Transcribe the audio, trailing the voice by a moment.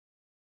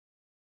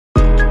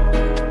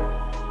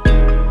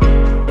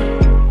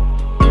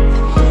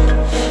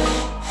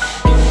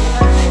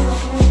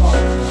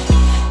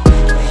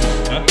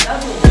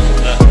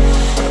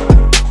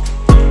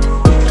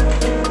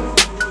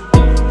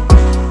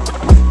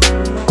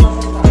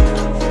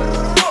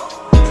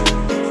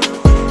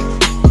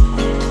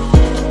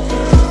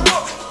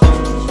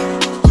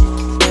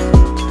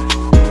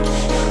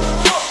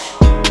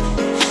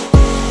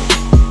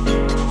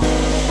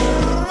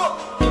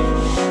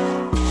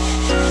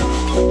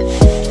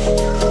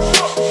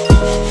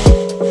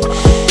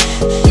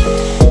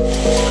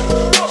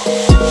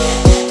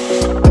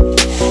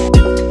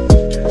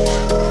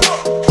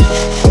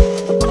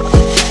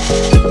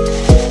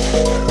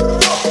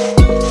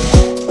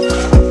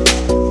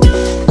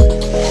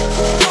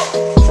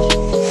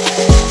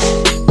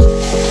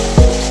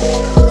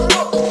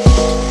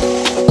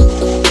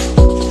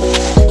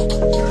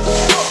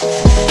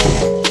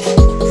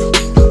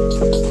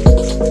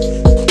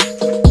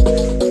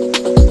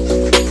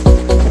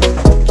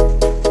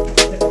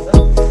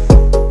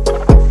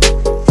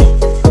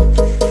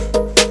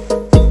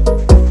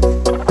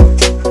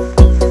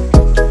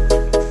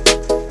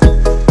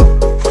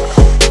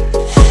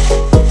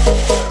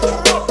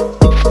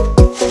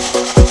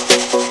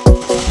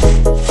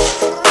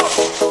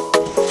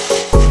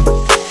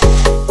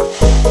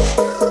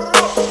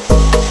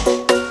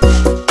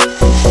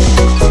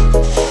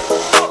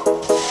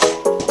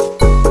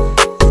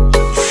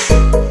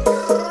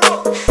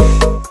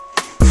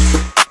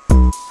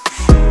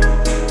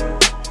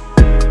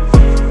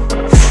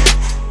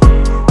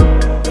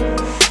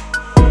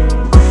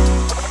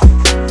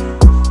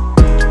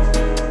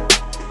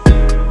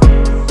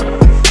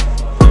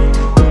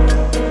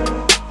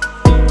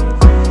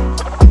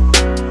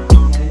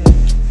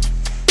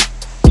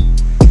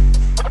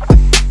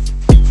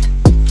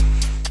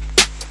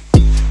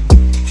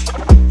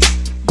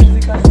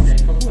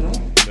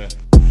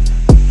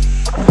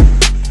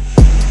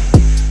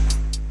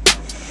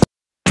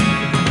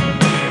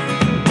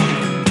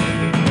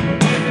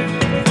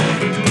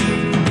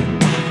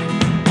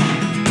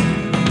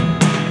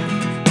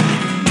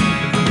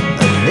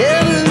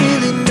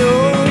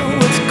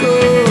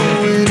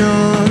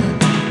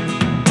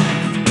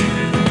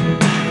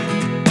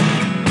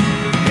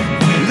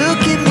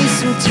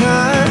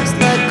Sometimes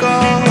like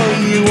all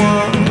you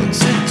want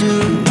to do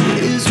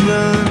is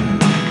run.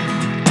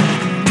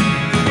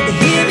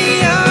 Hear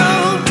me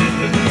out,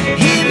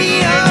 hear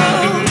me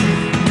out.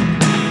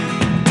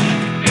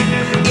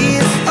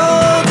 If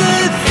all the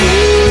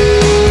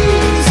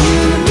things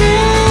you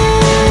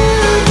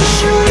never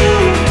show,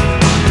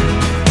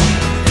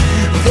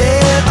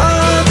 there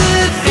are the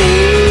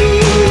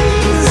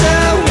things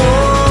I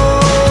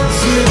want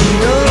to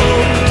know.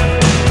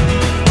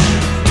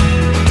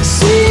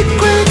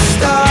 Secrets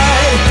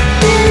start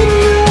in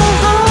your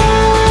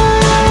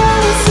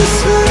heart so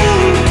slow.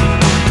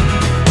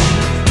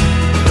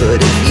 But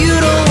if you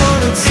don't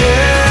wanna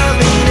tell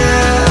me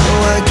now,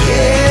 I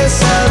guess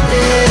I'll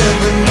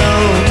never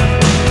know.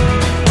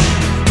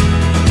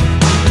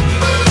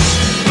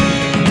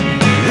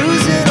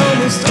 Losing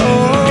almost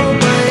all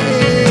my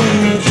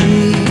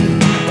energy.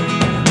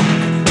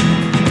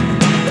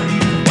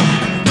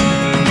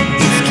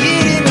 It's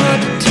getting hard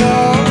to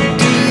talk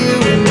to you,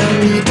 and I'm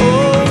the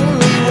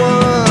only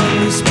one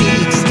who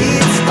speaks.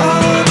 It's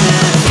all the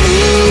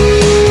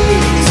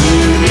things you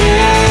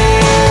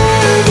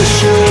never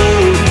show.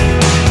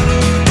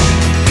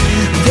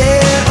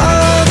 There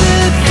are the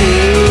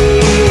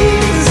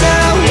things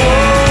I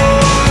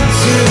want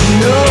to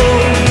know.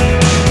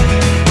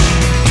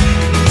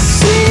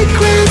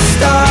 Secrets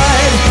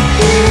start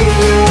in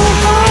your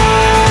heart.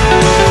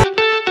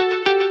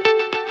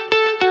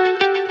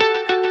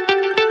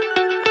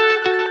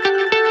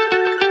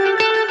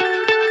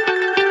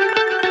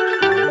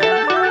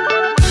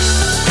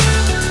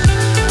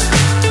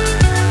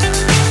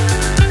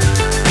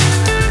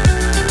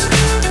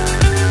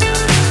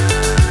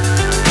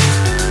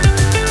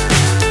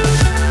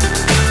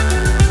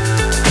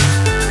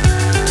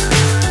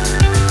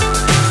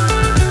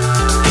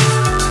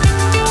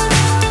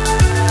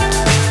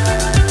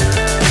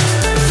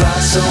 Fly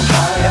so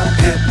high, I'm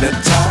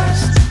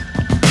hypnotized.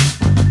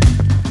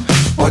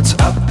 What's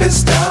up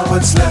is down,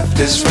 what's left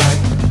is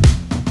right.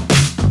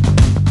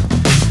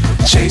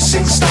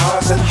 Chasing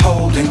stars and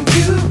holding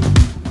you.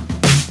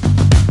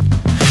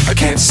 I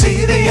can't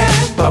see the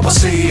end, but we'll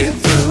see it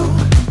through.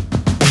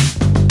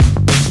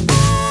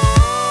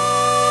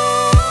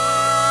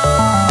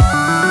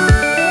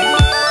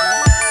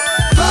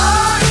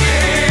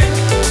 Flying,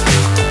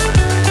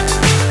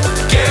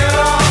 get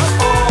on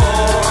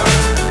board.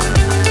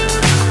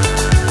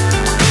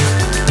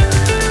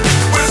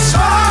 We're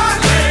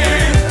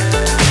smiling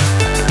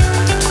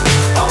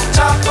on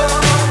top of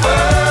the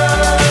world.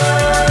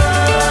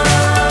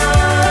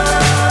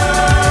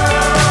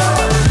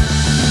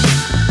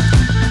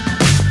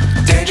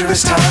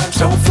 Dangerous times,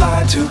 don't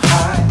fly too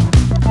high.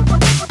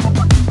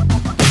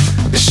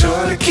 Be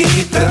sure to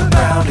keep the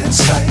ground in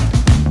sight.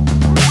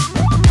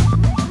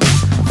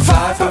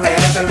 Fly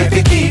forever if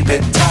you keep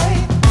it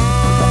tight.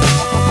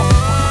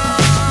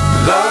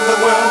 Love the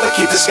world, but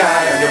keep the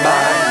sky on your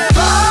mind.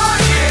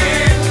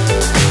 Flying,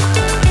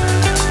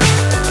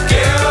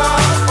 get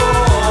on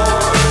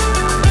board.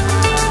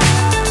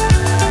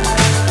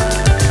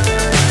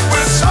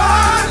 We're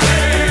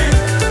smiling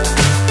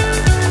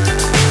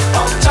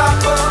on top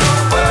of the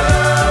world.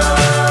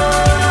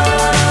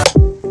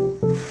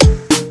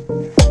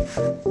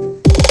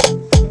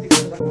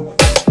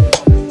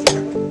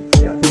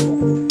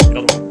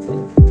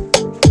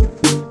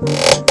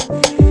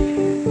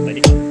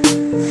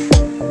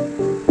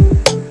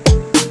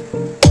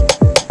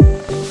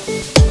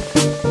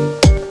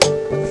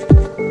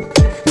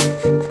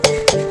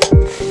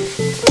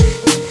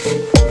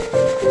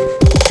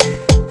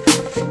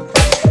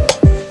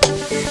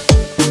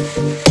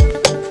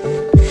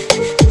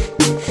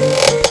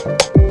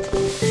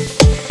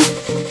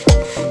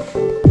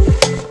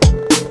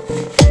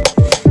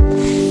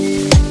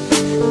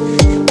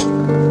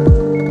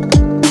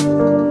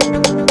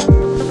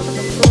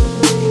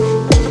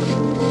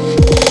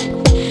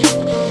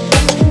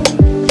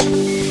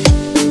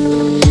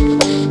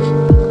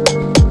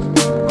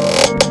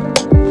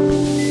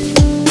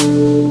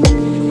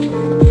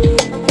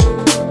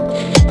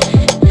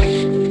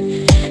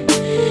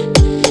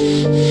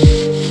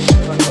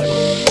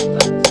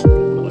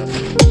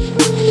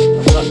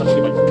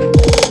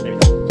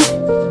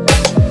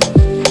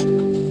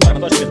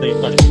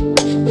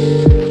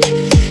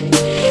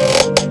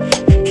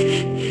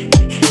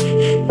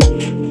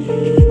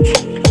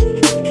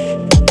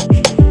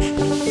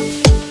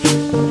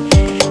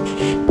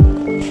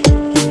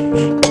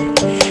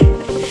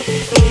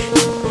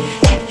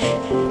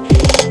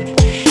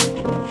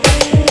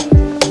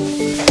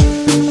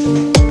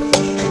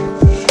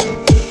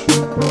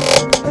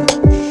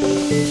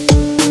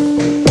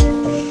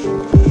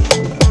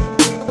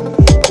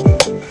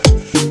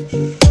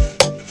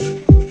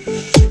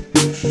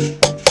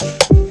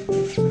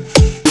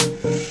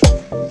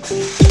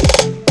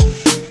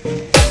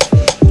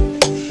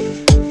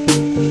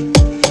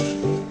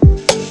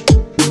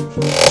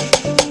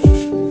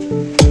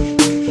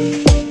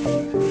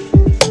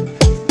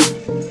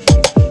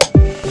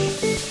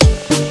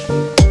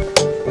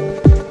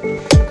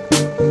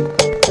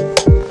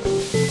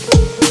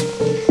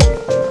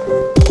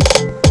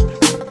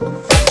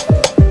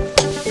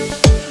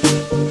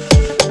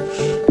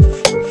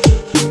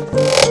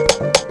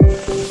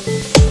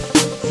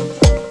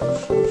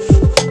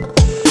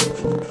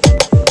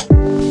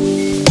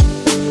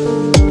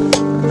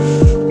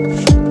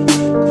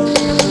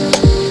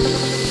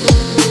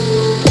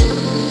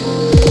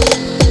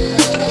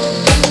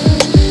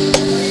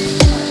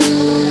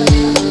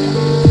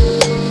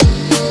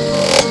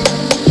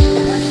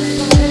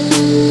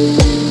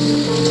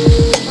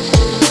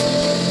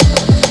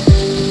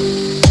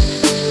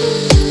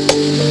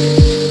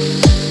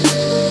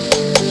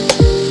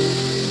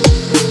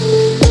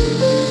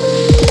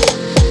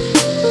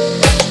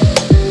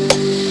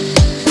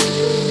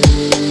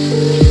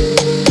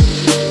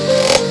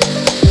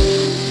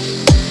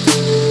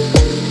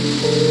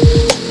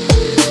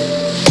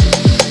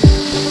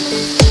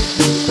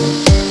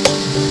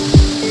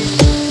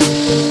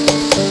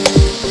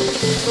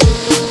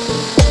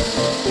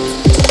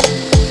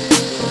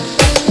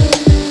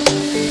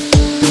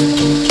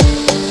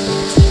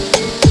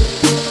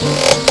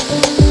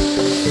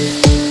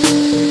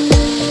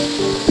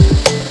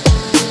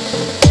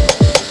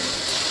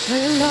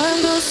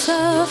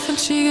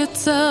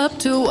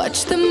 to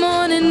watch the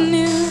morning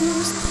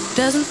news.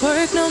 Doesn't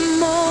work no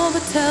more,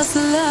 but tells a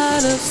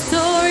lot of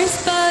stories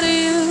about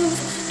youth.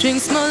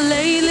 Drinks more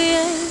lately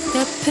and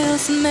got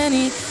pills in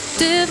many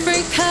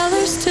different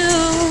colors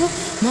too.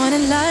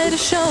 Morning light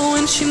is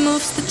showing, she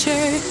moves the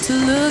chair to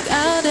look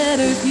out at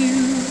her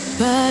view.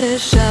 But a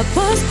shop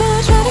was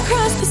built right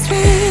across the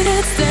street.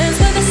 It stands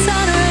where the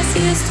sunrise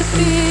used to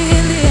be.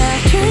 In the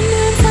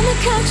afternoon, on the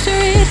couch to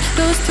read,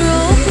 goes through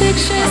old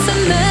pictures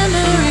and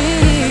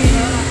memories.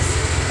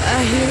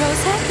 Our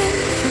heroes have been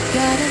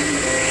forgotten.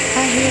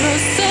 Our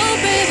heroes so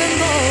brave and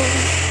bold.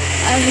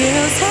 Our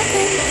heroes have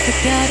been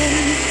forgotten.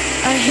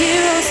 Our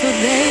heroes, so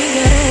they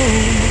got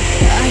old.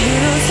 Our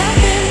heroes have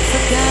been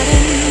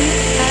forgotten.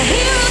 Our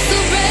heroes so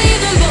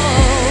brave and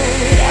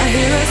bold. Our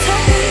heroes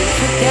have been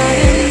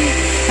forgotten.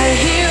 Our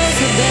heroes,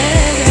 so they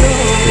got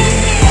old.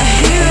 Our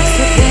heroes,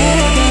 so they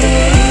got old.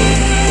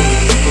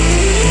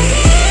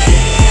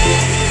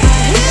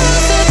 Our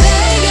heroes, so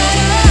they got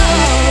old.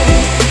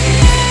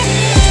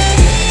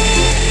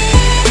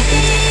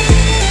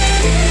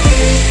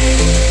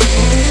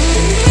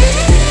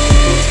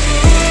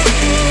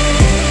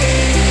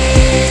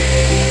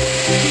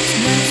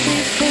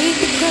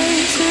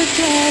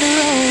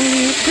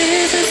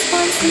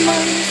 Once a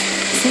month,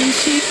 since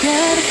she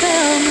got a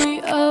family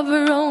of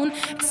her own,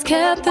 it's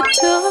kept the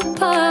two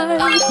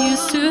apart.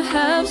 Used to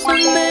have so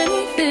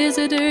many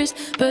visitors,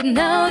 but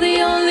now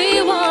the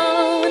only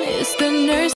one is the nurse.